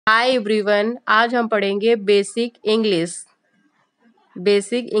Hi everyone, आज हम पढ़ेंगे बेसिक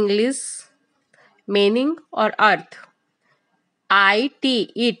इंग्लिश मीनिंग और अर्थ।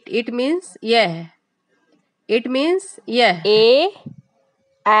 इट मीन्स यह, A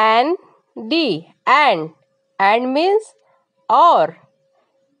N D and means और,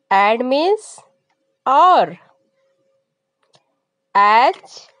 एंड मीन्स और।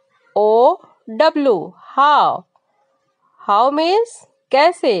 H O W how means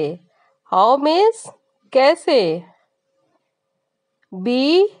कैसे,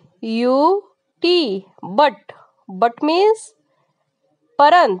 B U T but means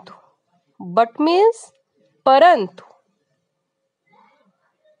परंतु,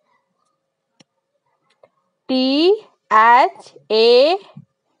 T H A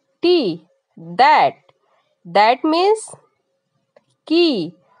T that means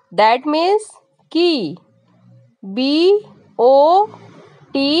की, B O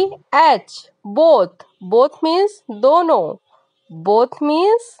T H both means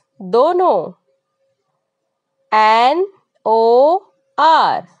दोनों, N O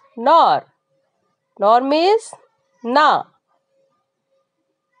R nor means ना,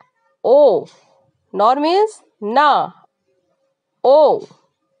 ओ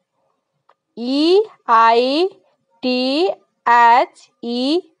ई I T H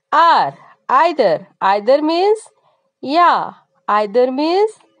E R either means yeah,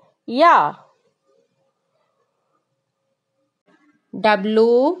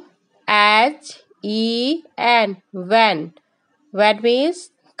 W H E N when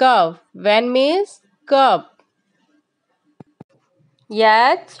means curve,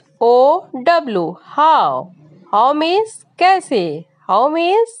 H O W how means कैसे,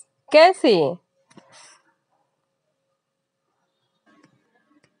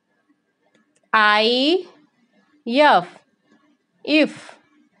 I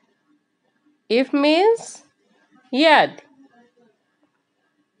if means yet,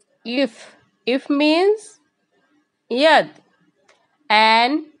 if means yet,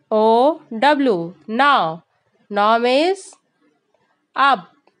 N O W now means up,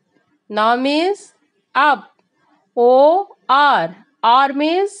 O R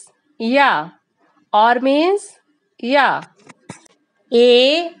means yeah,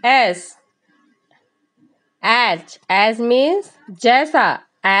 A S as means जैसा,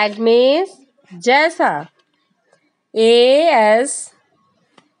 A S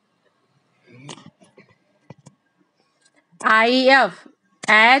I F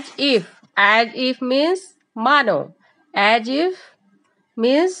as if means मानो,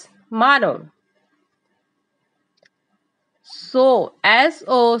 so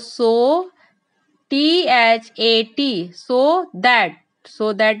so THAT so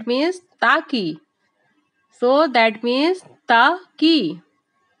that means ताकि,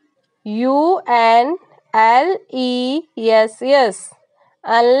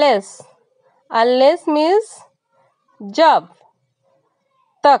 UNLESS unless means जब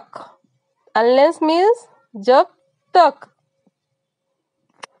तक,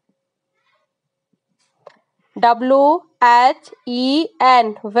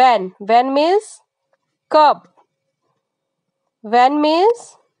 WHEN when means कब, WHEN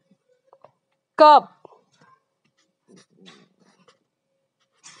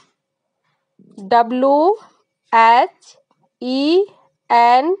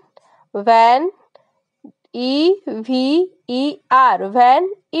when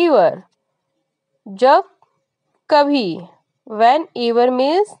whenever जब कभी, whenever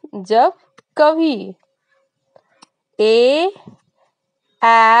means जब कभी,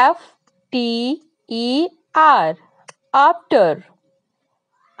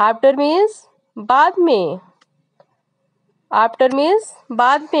 after means बाद में,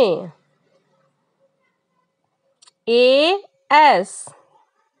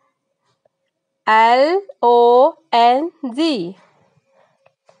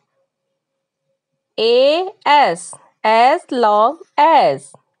 as long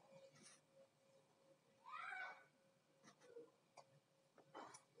as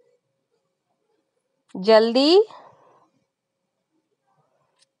जल्दी,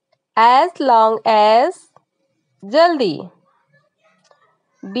 as long as जल्दी,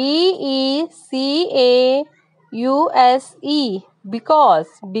 BECAUSE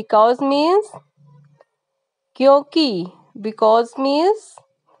because means क्योंकि,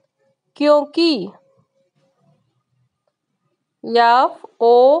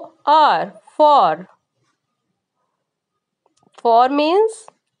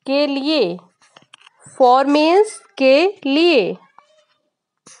 for means के लिए,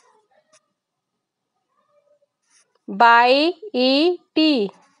 by ET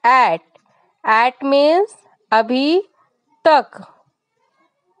At. At means अभी तक.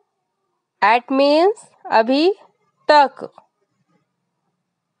 At means अभी तक.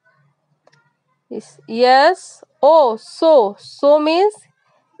 Yes. Oh. So. So means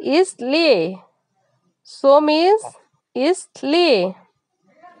इसलिए. So means इसलिए.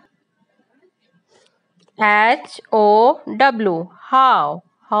 HOW. How.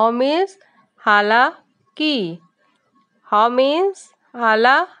 How means हालांकि. How means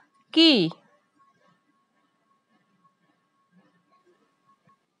हालांकि.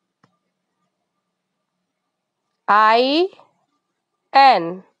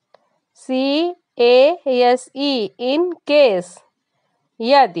 INCASE. In case.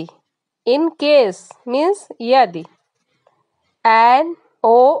 यदि. In case means यदि.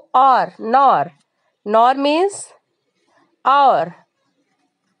 NOR. Nor. Nor means और.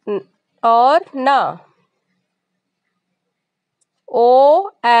 और न.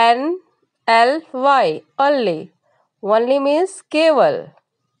 ONLY. Only. Only means केवल.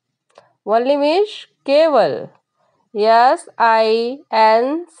 Only means केवल. SINCE.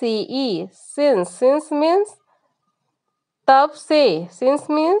 Since. Since means तब से. Since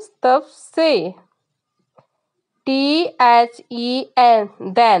means तब से. THEN.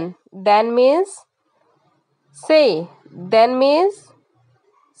 Then. Then means से. Then means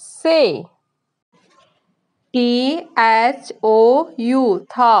से. THOU.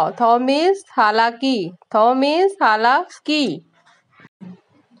 Thou. Thou means हालांकि. Thou means हालांकि.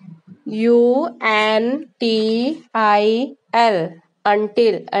 UNTIL.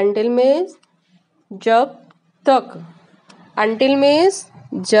 Until. Until means जब तक. Until means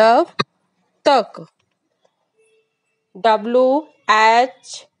जब तक. WHERE.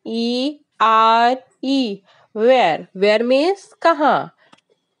 Where. Where means कहाँ.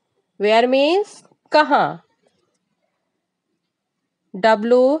 Where means कहाँ.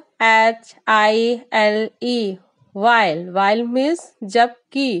 WHILE. While. While means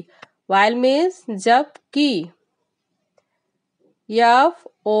जबकि. While means जबकि.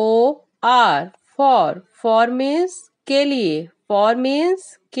 FOR. For. For means के लिए. For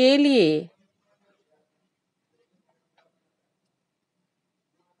means के लिए.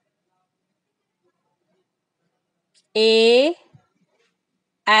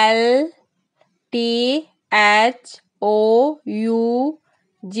 ALTHOUGH.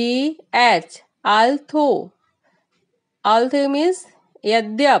 Although. Although means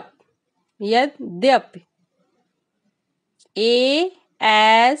यद्यप. यद्यप.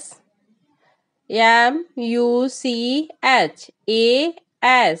 ASMUCH.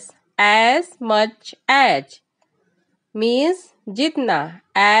 As much as means जितना.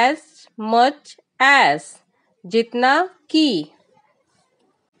 As much as जितना कि.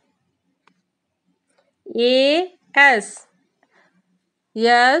 AS.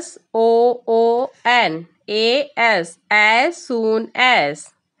 SOON. AS. As soon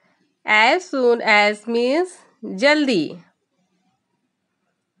as. As soon as means जल्दी.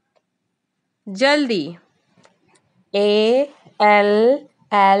 जल्दी.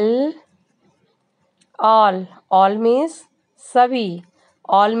 ALL. All. All means सभी.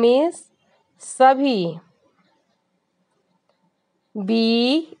 All means सभी.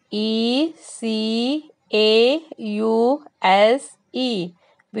 BECAUSE.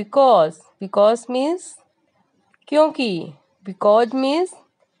 Because. Because means क्योंकि. Because means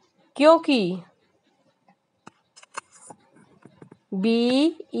क्योंकि.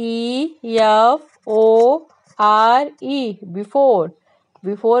 BEFORE. Before.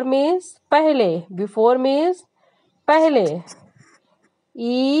 Before means पहले. Before means पहले.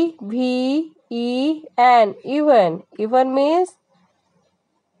 EVEN. Even. Even means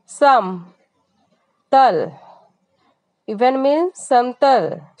समतल. Even means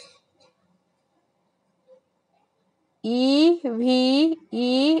समतल. EVENIF.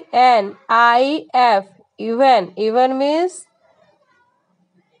 Even. Even means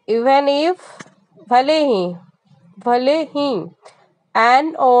even if भले ही. भले ही.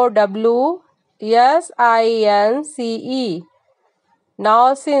 NOWSINCE.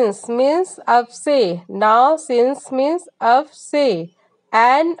 Now since means अब से. Now since means अब से.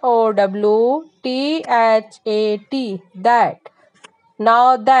 NOWTHAT. That.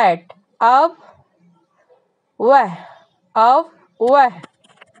 Now that. अब वह. अब वह.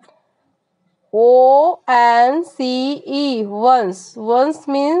 ONCE. Once. Once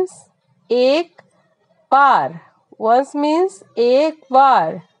means एक बार. Once means एक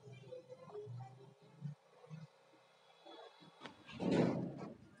बार.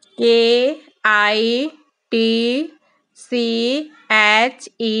 KITCHEN.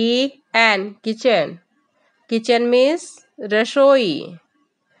 Kitchen. Kitchen means रसोई.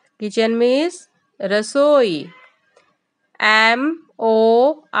 Kitchen means रसोई.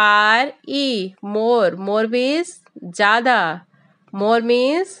 more. More means ज़्यादा. More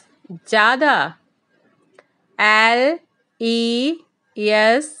means ज़्यादा.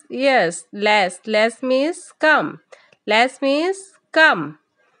 less. Less means कम. Less means कम.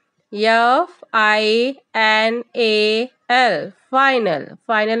 final.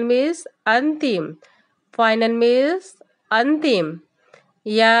 Final means अंतिम. Final means अंतिम.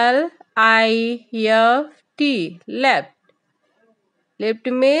 left. Left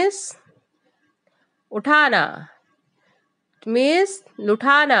means उठाना. means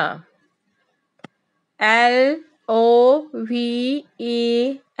लुठाना.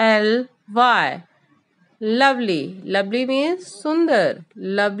 lovely. Lovely means सुंदर.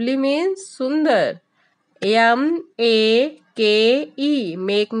 Lovely means सुंदर. make.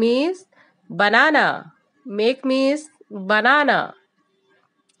 Make means बनाना. Make means बनाना.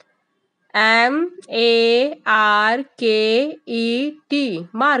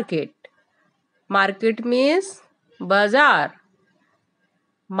 market. Market means बाजार.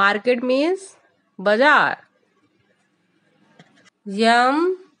 Market means बाजार.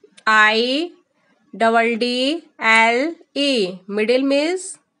 middle. Middle means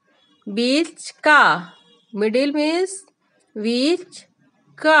बीच का. Middle means बीच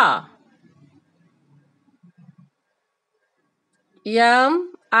का.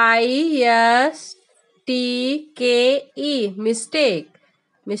 mistake.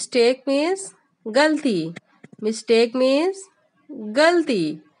 Mistake means गलती. Mistake means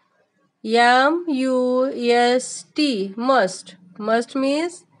गलती. must. Must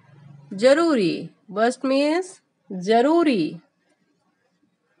means जरूरी. Must means जरूरी.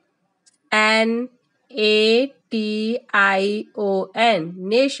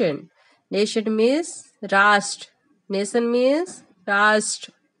 nation. Nation means राष्ट्र. Nation means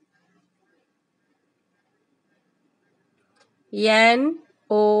राष्ट्र.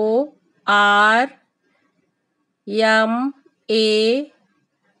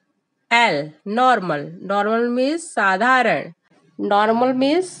 normal. Normal means साधारण. Normal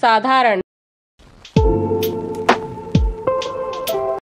means साधारण.